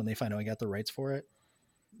 and that's when they finally got the rights for it.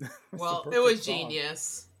 Well, it was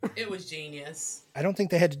genius. It was genius. I don't think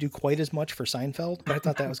they had to do quite as much for Seinfeld, but I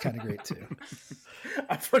thought that was kind of great too.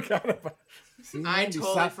 I forgot about. See, I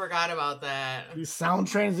totally forgot about that. These sound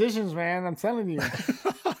transitions, man. I'm telling you.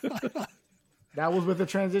 That was with the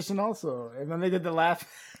transition also, and then they did the laugh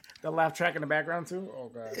track in the background too. Oh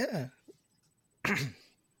god. Yeah.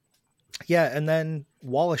 Yeah, and then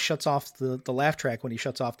Wallace shuts off the laugh track when he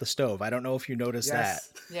shuts off the stove. I don't know if you noticed that.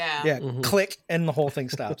 Yeah. Yeah, click, and the whole thing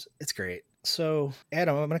stops. It's great. So,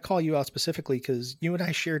 Adam, I'm going to call you out specifically because you and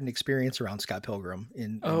I shared an experience around Scott Pilgrim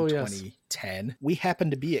in 2010. We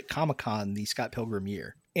happened to be at Comic-Con the Scott Pilgrim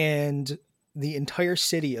year, and the entire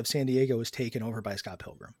city of San Diego was taken over by Scott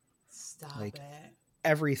Pilgrim. Stop it.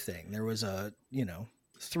 Everything. There was a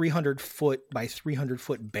 300-foot by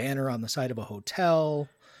 300-foot banner on the side of a hotel.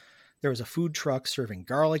 There was a food truck serving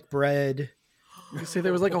garlic bread. You say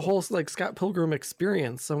there was like a whole like Scott Pilgrim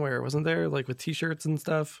experience somewhere, wasn't there? Like with T-shirts and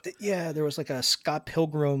stuff. Yeah, there was like a Scott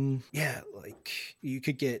Pilgrim. Yeah, like you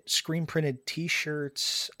could get screen printed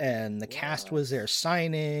T-shirts, and the cast was there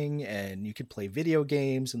signing, and you could play video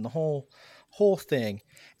games, and the whole thing,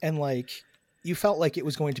 and like you felt like it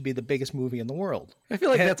was going to be the biggest movie in the world. I feel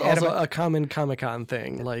like that's also a common Comic-Con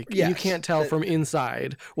thing. Like you can't tell from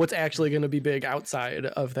inside what's actually going to be big outside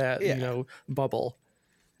of that, bubble.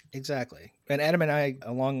 Exactly. And Adam and I,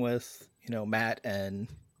 along with, Matt and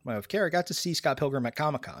my wife Kara, got to see Scott Pilgrim at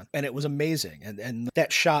Comic-Con, and it was amazing. And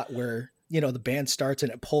that shot where, the band starts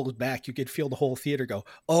and it pulls back, you could feel the whole theater go,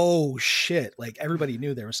 oh shit. Like everybody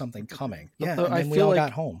knew there was something coming. Yeah. And then we all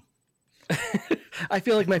got home. I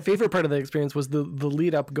feel like my favorite part of the experience was the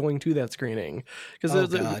lead up going to that screening,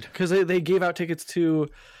 because they gave out tickets to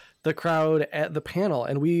the crowd at the panel,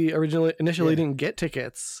 and we initially didn't get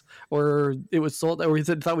tickets, or it was sold, or we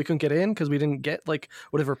thought we couldn't get in because we didn't get like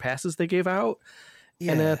whatever passes they gave out.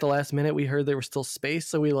 And then at the last minute we heard there was still space,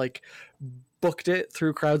 so we like booked it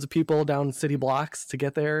through crowds of people down city blocks to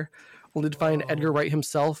get there, only to find Edgar Wright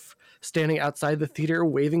himself standing outside the theater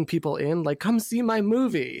waving people in like, come see my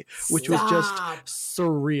movie, which was just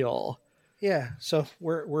surreal. Yeah. So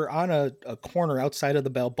we're on a corner outside of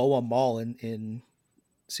the Balboa Mall in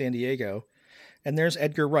San Diego, and there's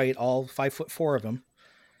Edgar Wright, all 5'4" of him.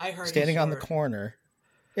 I heard standing on the corner.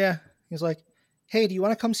 Yeah. He's like, hey, do you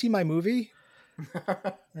want to come see my movie?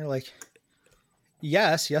 They're like,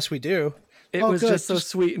 yes, we do. It was just so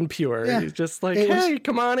sweet and pure. Yeah. He's just like, hey,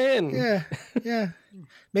 come on in. Yeah.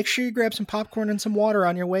 Make sure you grab some popcorn and some water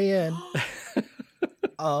on your way in.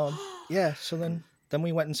 So then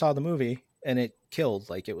we went and saw the movie, and it killed.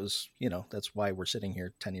 Like it was, that's why we're sitting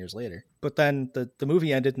here 10 years later. But then the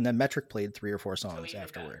movie ended, and then Metric played 3 or 4 songs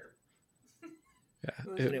afterward.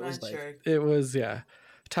 Yeah. It was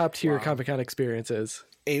top tier Comic-Con experiences.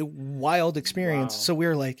 A wild experience. Wow. So we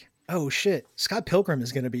were like, oh shit, Scott Pilgrim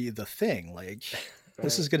is going to be the thing. Like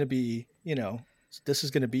this is going to be,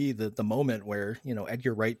 the moment where,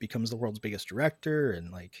 Edgar Wright becomes the world's biggest director.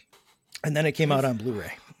 And then it came out on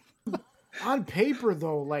Blu-ray. On paper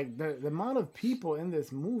though, like the amount of people in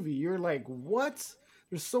this movie, you're like, what?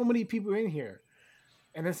 There's so many people in here.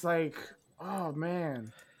 And it's like, oh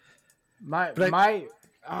man, I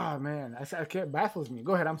can't, baffles me.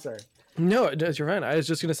 Go ahead. I'm sorry. No, you're fine. I was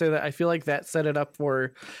just going to say that I feel like that set it up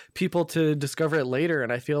for people to discover it later.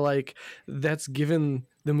 And I feel like that's given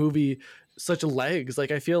the movie such legs.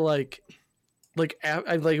 Like, I feel like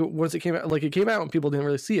once it came out, like it came out and people didn't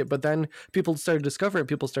really see it, but then people started discovering it,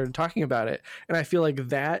 people started talking about it. And I feel like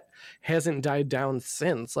that hasn't died down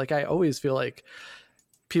since. Like, I always feel like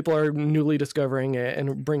people are newly discovering it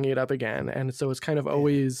and bringing it up again. And so it's kind of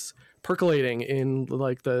always percolating in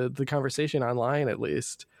like the conversation online, at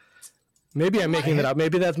least. Maybe I'm making that up.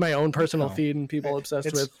 Maybe that's my own personal feed and people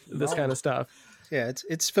obsessed with this kind of stuff. Yeah,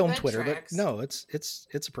 it's film Twitter, but no, it's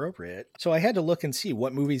appropriate. So I had to look and see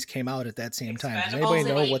what movies came out at that same time. Does anybody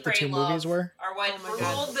know what the 2 movies were? Are what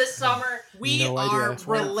ruled this summer. We are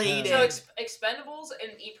related. So Expendables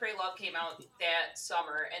and Eat, Pray, Love came out that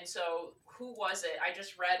summer, and so who was it? I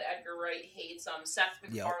just read Edgar Wright hates Seth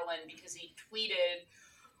MacFarlane because he tweeted,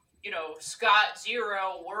 Scott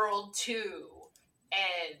 0, World 2,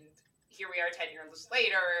 and here we are 10 years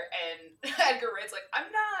later, and Edgar Wright's like,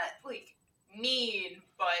 I'm not like mean,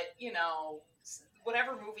 but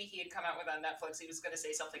whatever movie he had come out with on Netflix, he was going to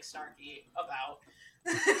say something snarky about.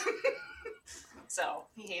 So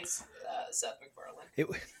he hates Seth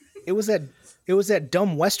MacFarlane. It was that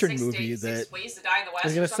dumb Western movie that 6 Ways to Die in the West. I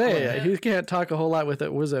was gonna say he can't talk a whole lot with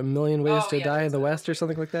it. Was it A Million Ways to Die in the West or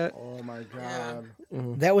something like that? Oh my god,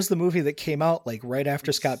 that was the movie that came out like right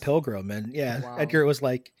after Scott Pilgrim, and Edgar was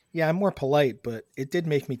like, yeah, I'm more polite, but it did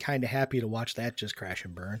make me kind of happy to watch that just crash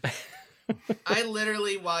and burn. I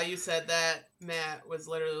literally, while you said that, Matt was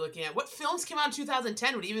literally looking at what films came out in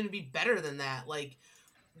 2010 would even be better than that. Like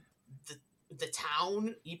The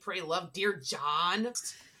Town, Eat, Pray, Love, Dear John,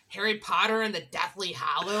 Harry Potter and the Deathly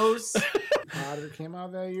Hallows. Potter came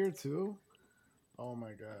out that year too. Oh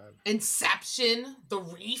my god. Inception, The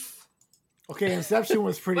Reef. Okay, Inception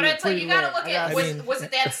was pretty. But it's like you gotta look at was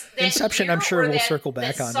it that Inception? year, I'm sure we'll that, circle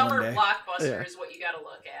back that on summer one day. blockbuster is what you gotta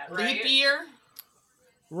look at, right? Leap year.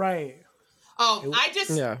 Right. Oh,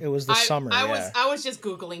 it was the summer. I was just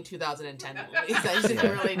Googling 2010 movies. I just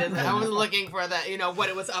really didn't. I was looking for that, what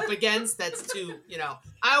it was up against. That's too,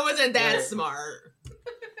 I wasn't that smart.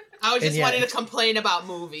 I was just wanting to complain about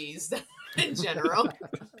movies in general.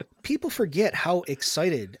 people forget how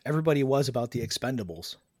excited everybody was about the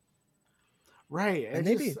Expendables. Right. And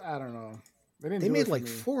I don't know. They made like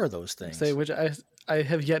 4 of those things. Which I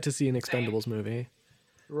have yet to see an Expendables movie.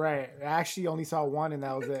 Right. I actually only saw one, and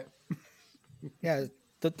that was it. Yeah,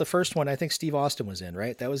 the first one, I think Steve Austin was in,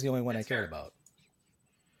 right? That was the only one I cared about.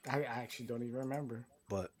 I actually don't even remember.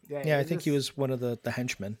 But yeah, I think he was one of the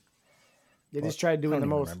henchmen. They just tried doing the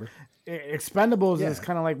most. Expendables is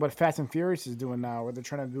kind of like what Fast and Furious is doing now, where they're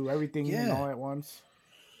trying to do everything all at once.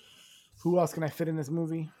 Who else can I fit in this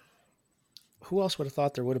movie? Who else would have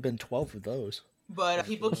thought there would have been 12 of those? But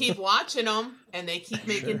people keep watching them, and they keep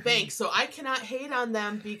making bank. So I cannot hate on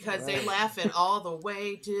them because they're laughing all the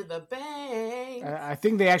way to the bank. I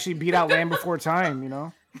think they actually beat out Land Before Time, you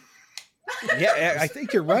know? Yeah, I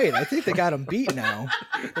think you're right. I think they got them beat now.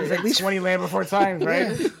 There's at least 20 Land Before Times,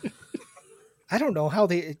 right? Yeah. I don't know how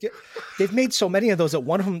they've made so many of those that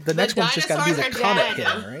one of them, the next one's just got to be the comet thing,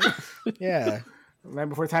 right? Yeah. Land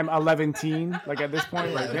Before Time 11-teen, like at this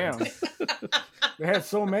point, like damn. They had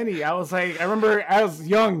so many. I was like, I remember I was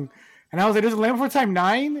young, and I was like, "There's a Land Before Time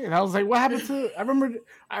 9," and I was like, "What happened to?" I remember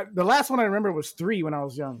the last one I remember was 3 when I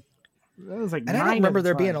was young. It was like, and I don't remember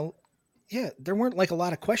there being there weren't like a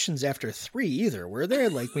lot of questions after 3 either, were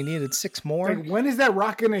there? Like we needed 6 more. Like, when is that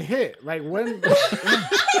rock gonna hit? Like when?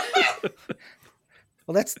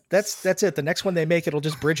 Well, that's it. The next one they make, it'll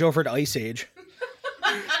just bridge over to Ice Age.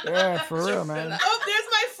 Yeah, for real, man. Oh, there's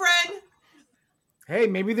my friend. Hey,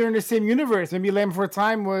 maybe they're in the same universe. Maybe Land Before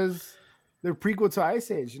Time was the prequel to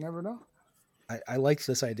Ice Age. You never know. I like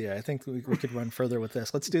this idea. I think we could run further with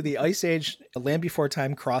this. Let's do the Ice Age, Land Before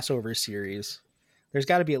Time crossover series. There's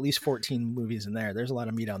got to be at least 14 movies in there. There's a lot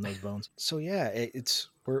of meat on those bones. So yeah,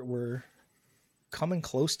 we're coming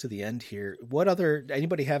close to the end here.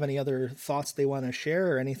 Anybody have any other thoughts they want to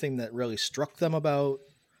share, or anything that really struck them about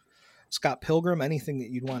Scott Pilgrim? Anything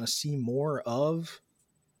that you'd want to see more of?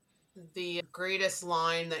 The greatest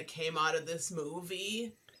line that came out of this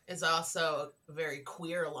movie is also a very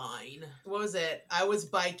queer line. What was it? I was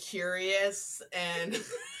bi-curious, and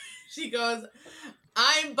she goes,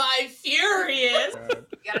 I'm bi-furious. You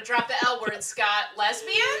gotta drop the L word, Scott.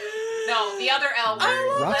 Lesbian? No, the other L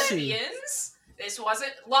word. Roxy. Lesbians? This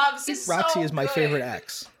wasn't love. Roxy is my favorite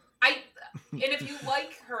ex. And if you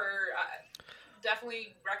like her,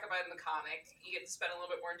 definitely recommend the comic. You get to spend a little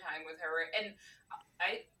bit more time with her. And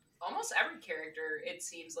almost every character, it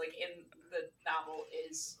seems like in the novel,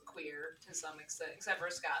 is queer to some extent, except for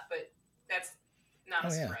Scott. But that's not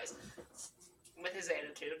a surprise with his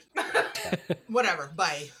attitude. Whatever.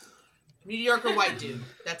 Bye. Mediocre white dude.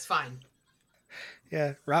 That's fine.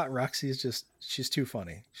 Yeah, Roxy is she's too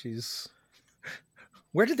funny.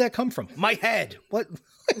 Where did that come from? My head. What?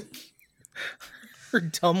 Her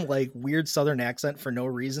dumb, like, weird Southern accent for no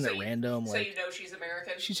reason at random. So like, you know she's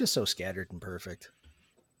American? She's just so scattered and perfect.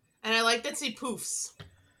 And I like that she poofs.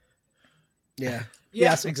 Yeah.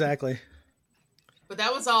 Yes, exactly. But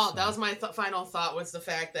that was all. That was my final thought, was the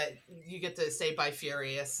fact that you get to say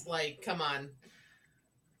bi-furious. Like, come on.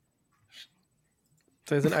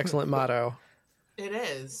 So it's an excellent motto. It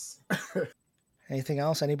is. Anything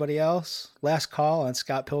else? Anybody else? Last call on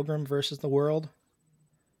Scott Pilgrim versus the World.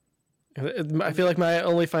 I feel like my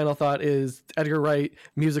only final thought is Edgar Wright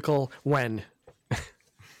musical when.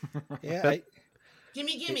 Yeah.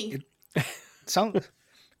 Gimme.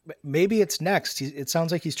 Maybe it's next. It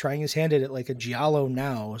sounds like he's trying his hand at it like a giallo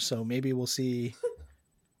now. So maybe we'll see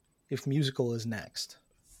if musical is next.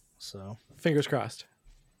 So fingers crossed.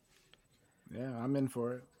 Yeah, I'm in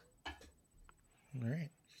for it. All right.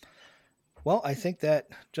 Well, I think that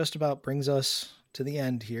just about brings us to the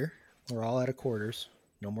end here. We're all out of quarters.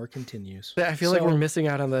 No more continues. I feel like we're missing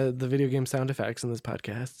out on the video game sound effects in this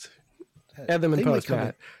podcast. Add them in post,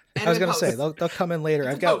 Matt. I was going to say, they'll come in later.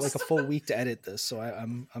 I've got like a full week to edit this, so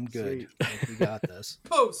I'm good. Like, we got this.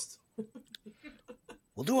 Post.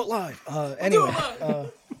 We'll do it live. Anyway.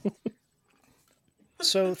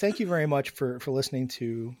 So thank you very much for listening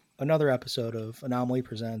to another episode of Anomaly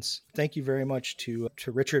Presents. Thank you very much to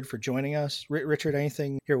Richard for joining us. Richard,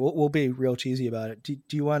 anything here? We'll be real cheesy about it. Do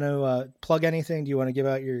you want to plug anything? Do you want to give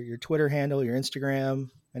out your Twitter handle, your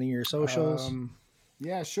Instagram, any of your socials?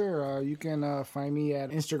 Yeah, sure. You can find me at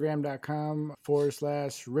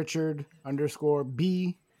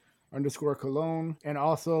Instagram.com/Richard_B_Cologne. And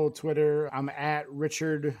also Twitter, I'm at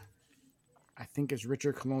Richard. I think it's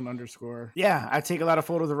Richard Cologne _. Yeah, I take a lot of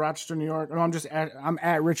photos of Rochester, New York. No, I'm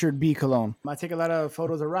at Richard B. Cologne. I take a lot of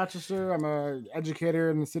photos of Rochester. I'm an educator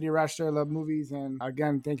in the city of Rochester. I love movies. And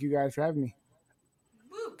again, thank you guys for having me.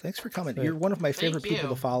 Thanks for coming. You're one of my favorite people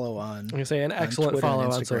to follow on. I'm going to say an excellent follow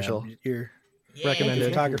on social. Yeah. Recommended. The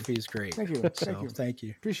photography is great. Thank you. So thank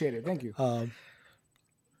you. Appreciate it. Thank you.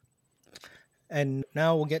 And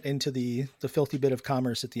now we'll get into the filthy bit of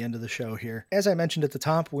commerce at the end of the show here. As I mentioned at the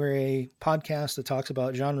top, we're a podcast that talks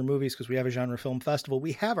about genre movies because we have a genre film festival.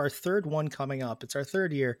 We have our third one coming up. It's our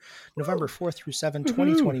third year, November 4th through 7th,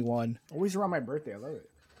 2021. Always around my birthday. I love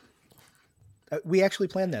it. We actually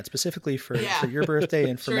planned that specifically for your birthday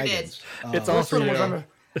and for Sure Megan's. It's all for you.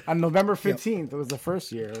 On November 15th, it was the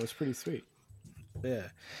first year. It was pretty sweet. Yeah.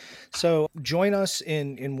 So join us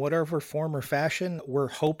in whatever form or fashion. We're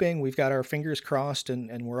hoping, we've got our fingers crossed,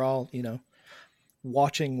 and we're all,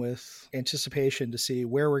 watching with anticipation to see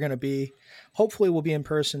where we're going to be. Hopefully we'll be in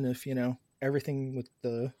person if, everything with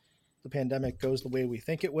the pandemic goes the way we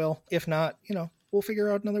think it will. If not, we'll figure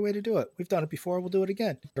out another way to do it. We've done it before. We'll do it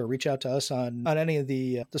again. Or reach out to us on any of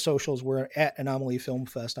the socials. We're at Anomaly Film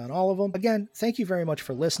Fest on all of them. Again, thank you very much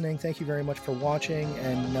for listening. Thank you very much for watching,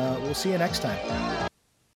 and we'll see you next time.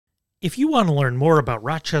 If you want to learn more about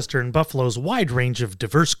Rochester and Buffalo's wide range of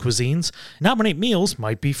diverse cuisines, Nominate Meals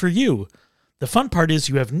might be for you. The fun part is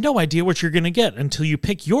you have no idea what you're going to get until you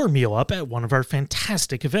pick your meal up at one of our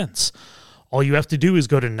fantastic events. All you have to do is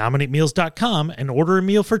go to nominatemeals.com and order a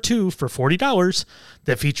meal for two for $40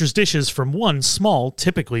 that features dishes from one small,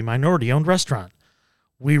 typically minority-owned restaurant.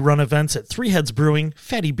 We run events at Three Heads Brewing,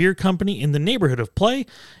 Fatty Beer Company in the neighborhood of Play,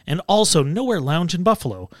 and also Nowhere Lounge in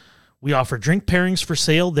Buffalo. We offer drink pairings for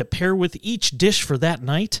sale that pair with each dish for that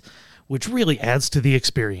night, which really adds to the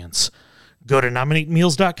experience. Go to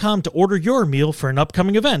nominatemeals.com to order your meal for an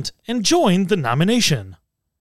upcoming event and join the nomination.